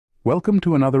Welcome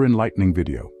to another enlightening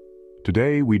video.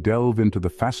 Today we delve into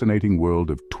the fascinating world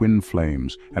of twin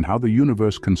flames and how the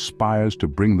universe conspires to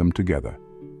bring them together.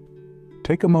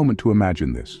 Take a moment to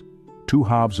imagine this. Two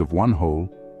halves of one whole,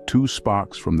 two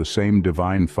sparks from the same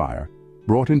divine fire,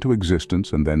 brought into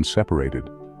existence and then separated,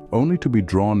 only to be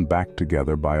drawn back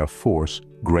together by a force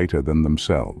greater than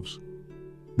themselves.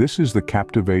 This is the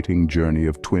captivating journey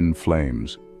of twin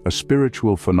flames, a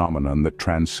spiritual phenomenon that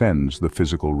transcends the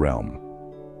physical realm.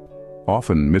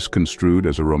 Often misconstrued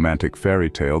as a romantic fairy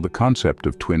tale, the concept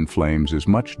of twin flames is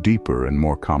much deeper and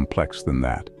more complex than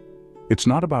that. It's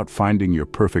not about finding your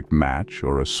perfect match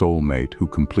or a soulmate who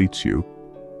completes you.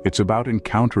 It's about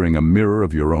encountering a mirror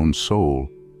of your own soul,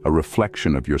 a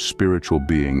reflection of your spiritual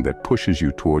being that pushes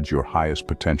you towards your highest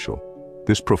potential.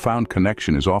 This profound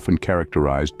connection is often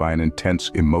characterized by an intense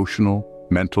emotional,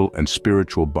 mental, and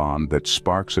spiritual bond that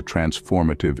sparks a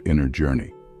transformative inner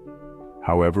journey.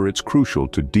 However, it's crucial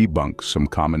to debunk some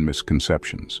common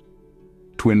misconceptions.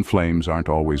 Twin flames aren't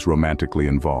always romantically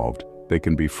involved. They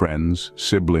can be friends,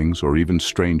 siblings, or even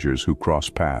strangers who cross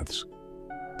paths.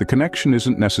 The connection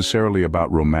isn't necessarily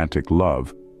about romantic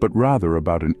love, but rather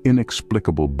about an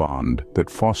inexplicable bond that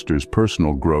fosters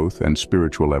personal growth and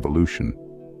spiritual evolution.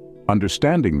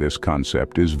 Understanding this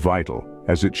concept is vital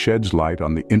as it sheds light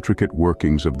on the intricate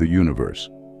workings of the universe.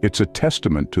 It's a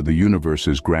testament to the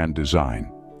universe's grand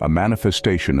design, a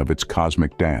manifestation of its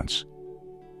cosmic dance.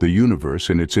 The universe,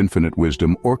 in its infinite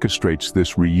wisdom, orchestrates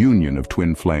this reunion of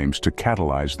twin flames to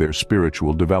catalyze their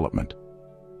spiritual development.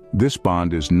 This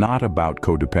bond is not about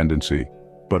codependency,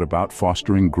 but about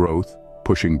fostering growth,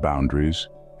 pushing boundaries,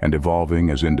 and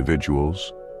evolving as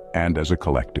individuals and as a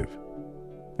collective.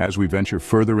 As we venture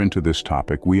further into this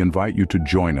topic, we invite you to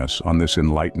join us on this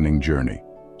enlightening journey.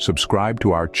 Subscribe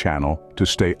to our channel to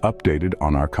stay updated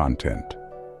on our content.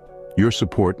 Your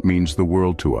support means the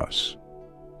world to us,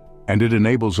 and it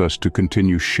enables us to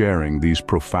continue sharing these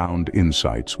profound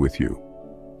insights with you.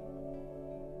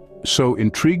 So,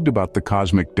 intrigued about the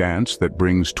cosmic dance that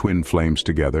brings twin flames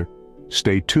together?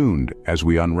 Stay tuned as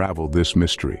we unravel this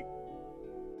mystery.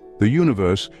 The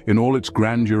universe, in all its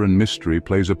grandeur and mystery,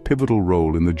 plays a pivotal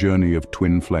role in the journey of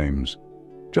twin flames.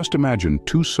 Just imagine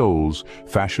two souls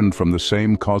fashioned from the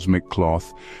same cosmic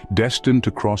cloth, destined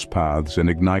to cross paths and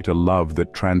ignite a love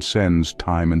that transcends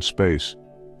time and space.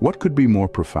 What could be more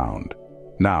profound?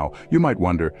 Now, you might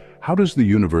wonder, how does the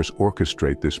universe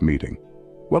orchestrate this meeting?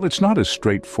 Well, it's not as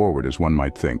straightforward as one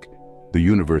might think. The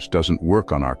universe doesn't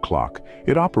work on our clock.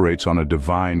 It operates on a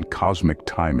divine cosmic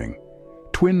timing.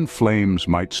 Twin flames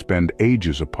might spend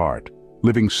ages apart,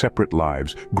 living separate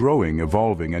lives, growing,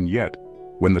 evolving, and yet,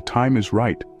 when the time is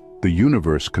right, the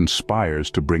universe conspires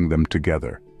to bring them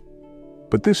together.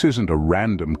 But this isn't a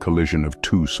random collision of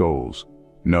two souls.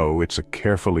 No, it's a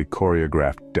carefully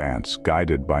choreographed dance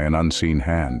guided by an unseen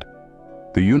hand.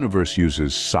 The universe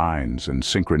uses signs and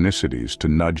synchronicities to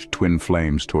nudge twin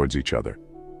flames towards each other.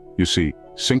 You see,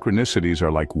 synchronicities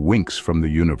are like winks from the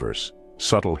universe,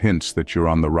 subtle hints that you're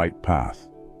on the right path.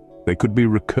 They could be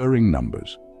recurring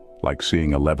numbers, like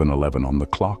seeing 11:11 on the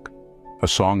clock, a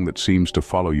song that seems to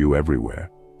follow you everywhere,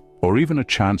 or even a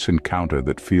chance encounter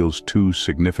that feels too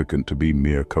significant to be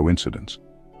mere coincidence.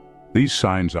 These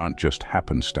signs aren't just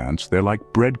happenstance, they're like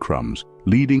breadcrumbs,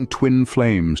 leading twin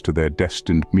flames to their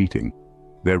destined meeting.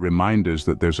 They're reminders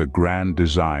that there's a grand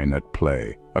design at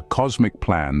play, a cosmic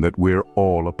plan that we're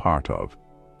all a part of.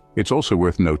 It's also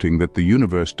worth noting that the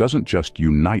universe doesn't just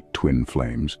unite twin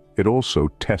flames, it also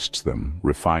tests them,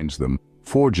 refines them,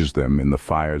 forges them in the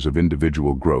fires of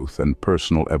individual growth and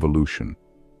personal evolution.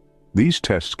 These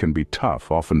tests can be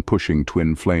tough, often pushing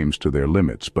twin flames to their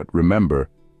limits, but remember,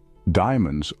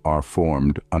 diamonds are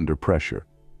formed under pressure.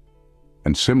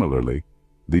 And similarly,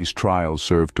 these trials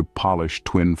serve to polish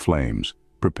twin flames,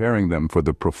 preparing them for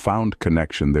the profound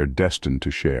connection they're destined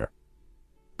to share.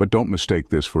 But don't mistake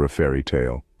this for a fairy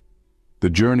tale. The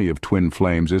journey of twin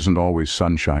flames isn't always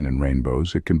sunshine and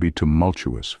rainbows. It can be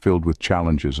tumultuous, filled with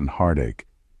challenges and heartache.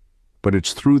 But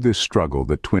it's through this struggle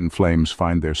that twin flames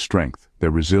find their strength, their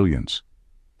resilience.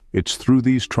 It's through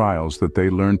these trials that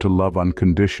they learn to love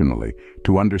unconditionally,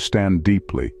 to understand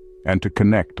deeply, and to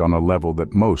connect on a level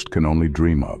that most can only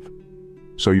dream of.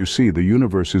 So you see, the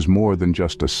universe is more than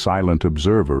just a silent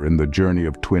observer in the journey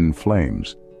of twin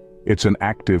flames. It's an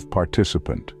active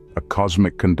participant, a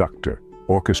cosmic conductor,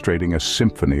 orchestrating a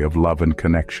symphony of love and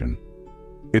connection.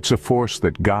 It's a force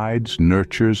that guides,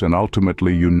 nurtures, and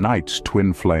ultimately unites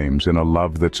twin flames in a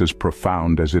love that's as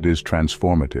profound as it is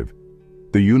transformative.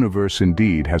 The universe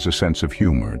indeed has a sense of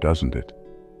humor, doesn't it?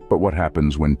 But what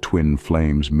happens when twin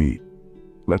flames meet?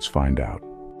 Let's find out.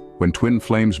 When twin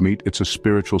flames meet, it's a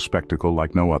spiritual spectacle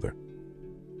like no other.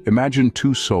 Imagine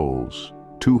two souls,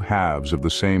 two halves of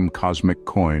the same cosmic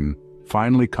coin,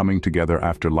 finally coming together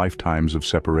after lifetimes of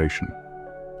separation.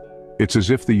 It's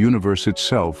as if the universe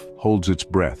itself holds its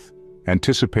breath,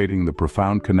 anticipating the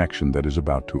profound connection that is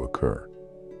about to occur.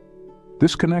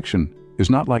 This connection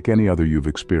is not like any other you've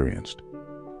experienced.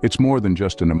 It's more than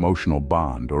just an emotional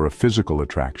bond or a physical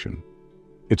attraction.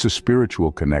 It's a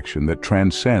spiritual connection that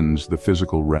transcends the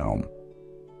physical realm.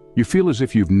 You feel as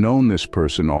if you've known this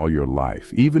person all your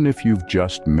life, even if you've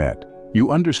just met.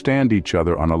 You understand each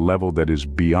other on a level that is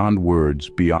beyond words,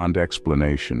 beyond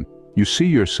explanation. You see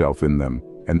yourself in them,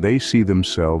 and they see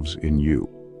themselves in you.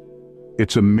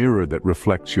 It's a mirror that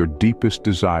reflects your deepest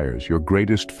desires, your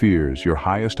greatest fears, your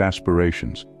highest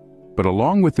aspirations. But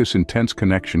along with this intense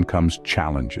connection comes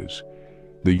challenges.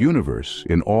 The universe,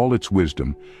 in all its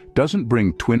wisdom, doesn't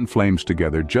bring twin flames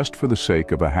together just for the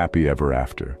sake of a happy ever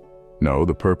after. No,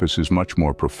 the purpose is much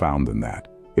more profound than that.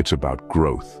 It's about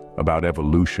growth, about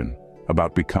evolution,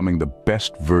 about becoming the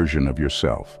best version of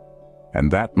yourself.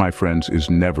 And that, my friends, is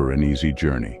never an easy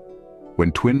journey.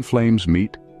 When twin flames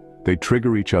meet, they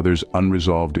trigger each other's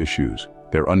unresolved issues,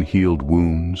 their unhealed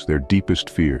wounds, their deepest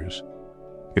fears.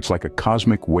 It's like a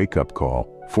cosmic wake-up call,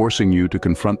 forcing you to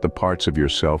confront the parts of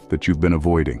yourself that you've been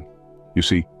avoiding. You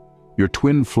see, your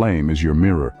twin flame is your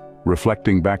mirror,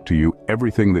 reflecting back to you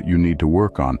everything that you need to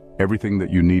work on, everything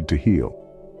that you need to heal.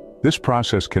 This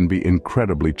process can be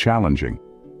incredibly challenging.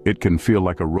 It can feel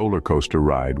like a roller coaster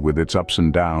ride with its ups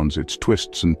and downs, its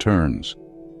twists and turns.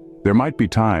 There might be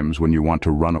times when you want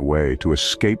to run away to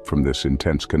escape from this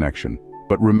intense connection.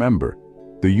 But remember,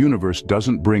 the universe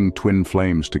doesn't bring twin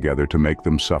flames together to make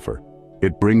them suffer.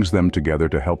 It brings them together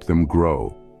to help them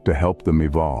grow, to help them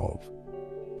evolve.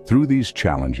 Through these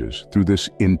challenges, through this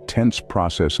intense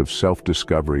process of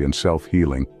self-discovery and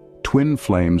self-healing, twin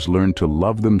flames learn to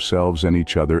love themselves and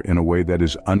each other in a way that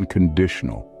is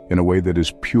unconditional, in a way that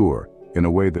is pure, in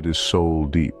a way that is soul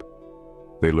deep.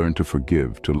 They learn to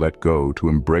forgive, to let go, to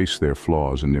embrace their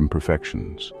flaws and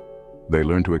imperfections. They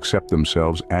learn to accept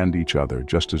themselves and each other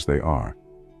just as they are.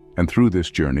 And through this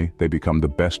journey, they become the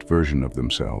best version of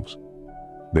themselves.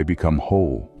 They become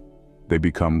whole. They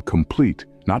become complete,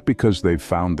 not because they've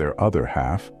found their other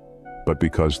half, but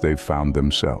because they've found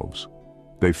themselves.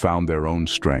 They've found their own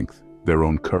strength, their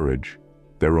own courage,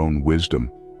 their own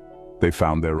wisdom. They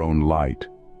found their own light,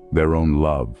 their own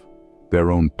love,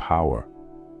 their own power.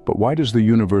 But why does the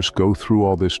universe go through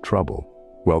all this trouble?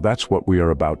 Well, that's what we are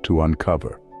about to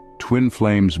uncover. Twin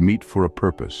flames meet for a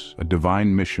purpose, a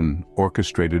divine mission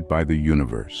orchestrated by the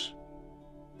universe.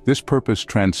 This purpose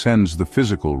transcends the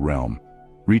physical realm,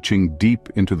 reaching deep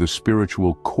into the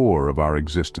spiritual core of our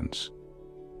existence.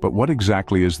 But what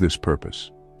exactly is this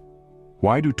purpose?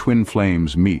 Why do twin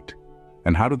flames meet,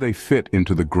 and how do they fit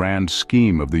into the grand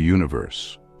scheme of the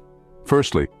universe?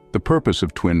 Firstly, the purpose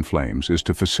of twin flames is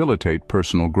to facilitate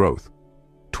personal growth.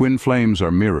 Twin flames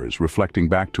are mirrors reflecting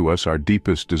back to us our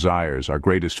deepest desires, our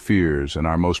greatest fears, and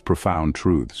our most profound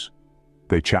truths.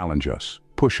 They challenge us,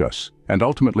 push us, and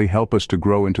ultimately help us to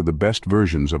grow into the best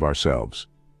versions of ourselves.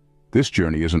 This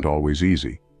journey isn't always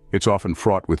easy. It's often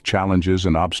fraught with challenges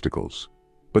and obstacles.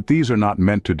 But these are not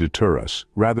meant to deter us.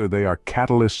 Rather, they are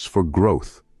catalysts for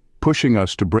growth, pushing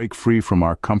us to break free from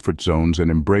our comfort zones and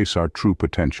embrace our true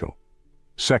potential.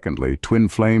 Secondly, twin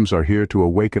flames are here to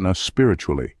awaken us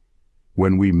spiritually.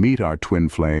 When we meet our twin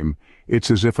flame,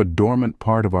 it's as if a dormant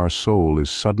part of our soul is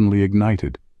suddenly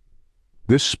ignited.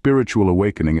 This spiritual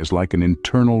awakening is like an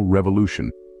internal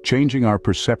revolution, changing our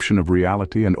perception of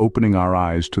reality and opening our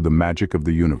eyes to the magic of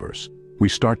the universe. We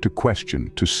start to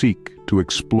question, to seek, to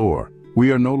explore.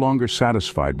 We are no longer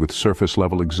satisfied with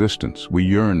surface-level existence. We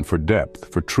yearn for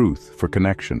depth, for truth, for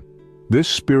connection. This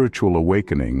spiritual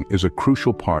awakening is a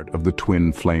crucial part of the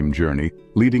twin flame journey,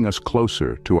 leading us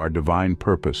closer to our divine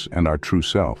purpose and our true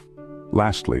self.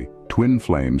 Lastly, twin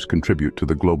flames contribute to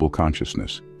the global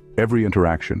consciousness. Every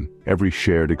interaction, every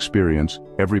shared experience,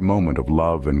 every moment of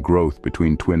love and growth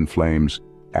between twin flames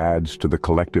adds to the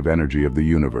collective energy of the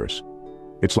universe.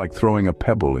 It's like throwing a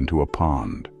pebble into a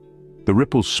pond. The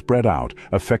ripples spread out,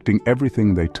 affecting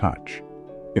everything they touch.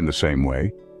 In the same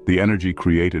way, the energy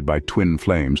created by twin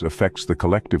flames affects the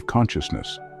collective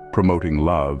consciousness, promoting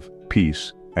love,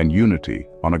 peace, and unity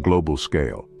on a global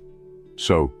scale.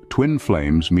 So, twin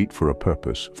flames meet for a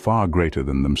purpose far greater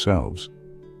than themselves.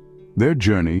 Their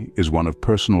journey is one of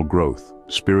personal growth,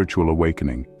 spiritual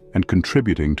awakening, and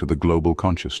contributing to the global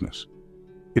consciousness.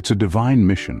 It's a divine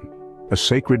mission, a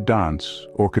sacred dance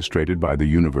orchestrated by the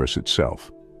universe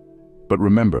itself. But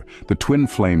remember, the twin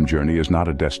flame journey is not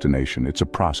a destination, it's a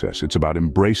process. It's about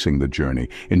embracing the journey,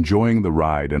 enjoying the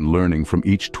ride, and learning from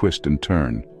each twist and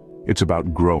turn. It's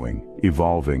about growing,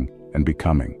 evolving, and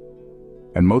becoming.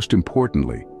 And most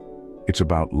importantly, it's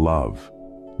about love.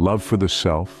 Love for the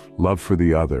self, love for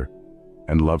the other,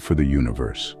 and love for the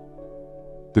universe.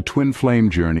 The twin flame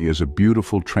journey is a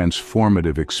beautiful,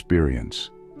 transformative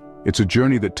experience. It's a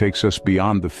journey that takes us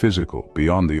beyond the physical,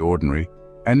 beyond the ordinary,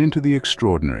 and into the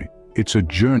extraordinary. It's a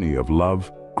journey of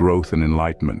love, growth, and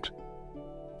enlightenment.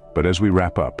 But as we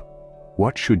wrap up,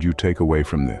 what should you take away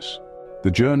from this?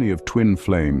 The journey of twin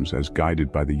flames, as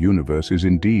guided by the universe, is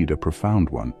indeed a profound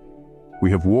one.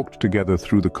 We have walked together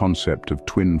through the concept of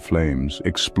twin flames,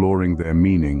 exploring their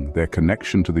meaning, their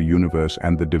connection to the universe,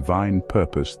 and the divine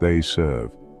purpose they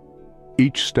serve.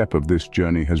 Each step of this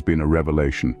journey has been a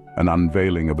revelation, an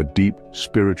unveiling of a deep,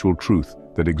 spiritual truth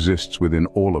that exists within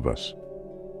all of us.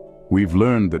 We've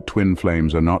learned that twin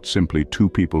flames are not simply two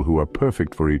people who are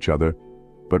perfect for each other,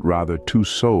 but rather two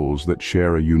souls that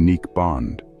share a unique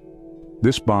bond.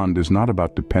 This bond is not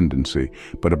about dependency,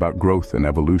 but about growth and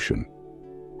evolution.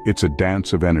 It's a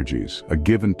dance of energies, a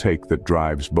give and take that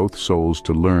drives both souls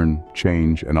to learn,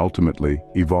 change, and ultimately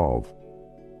evolve.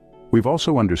 We've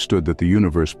also understood that the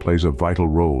universe plays a vital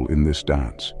role in this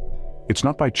dance. It's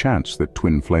not by chance that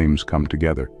twin flames come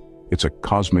together. It's a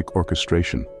cosmic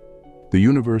orchestration. The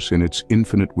universe, in its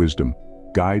infinite wisdom,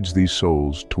 guides these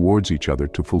souls towards each other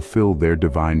to fulfill their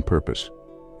divine purpose.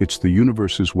 It's the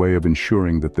universe's way of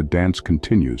ensuring that the dance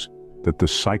continues, that the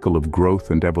cycle of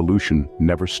growth and evolution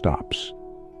never stops.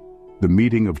 The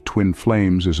meeting of twin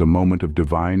flames is a moment of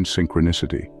divine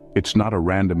synchronicity. It's not a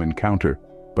random encounter,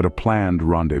 but a planned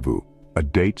rendezvous, a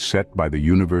date set by the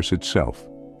universe itself.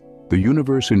 The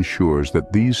universe ensures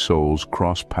that these souls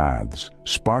cross paths,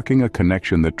 sparking a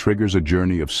connection that triggers a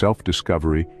journey of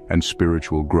self-discovery and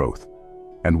spiritual growth.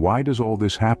 And why does all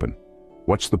this happen?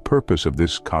 What's the purpose of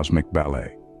this cosmic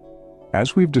ballet?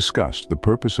 As we've discussed, the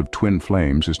purpose of twin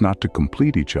flames is not to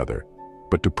complete each other,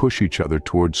 but to push each other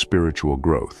towards spiritual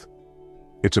growth.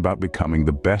 It's about becoming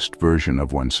the best version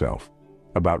of oneself,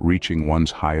 about reaching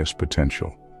one's highest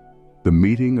potential. The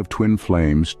meeting of twin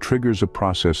flames triggers a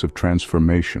process of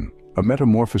transformation, a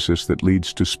metamorphosis that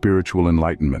leads to spiritual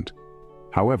enlightenment.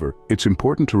 However, it's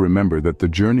important to remember that the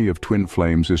journey of twin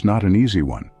flames is not an easy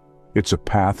one. It's a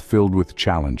path filled with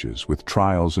challenges, with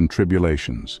trials and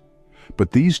tribulations.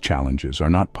 But these challenges are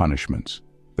not punishments.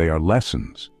 They are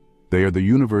lessons. They are the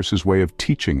universe's way of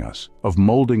teaching us, of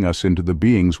molding us into the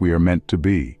beings we are meant to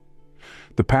be.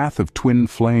 The path of twin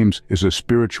flames is a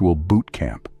spiritual boot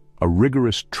camp, a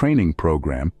rigorous training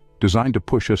program designed to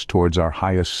push us towards our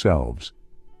highest selves.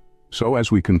 So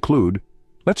as we conclude,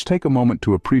 let's take a moment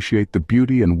to appreciate the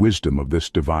beauty and wisdom of this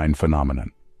divine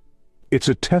phenomenon. It's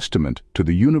a testament to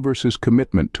the universe's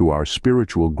commitment to our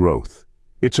spiritual growth.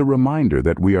 It's a reminder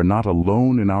that we are not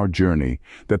alone in our journey,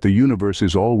 that the universe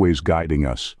is always guiding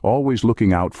us, always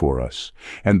looking out for us.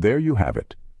 And there you have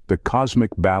it, the cosmic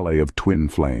ballet of twin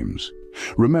flames.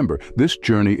 Remember, this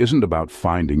journey isn't about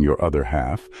finding your other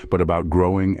half, but about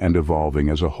growing and evolving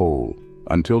as a whole.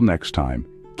 Until next time,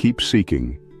 keep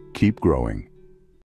seeking, keep growing.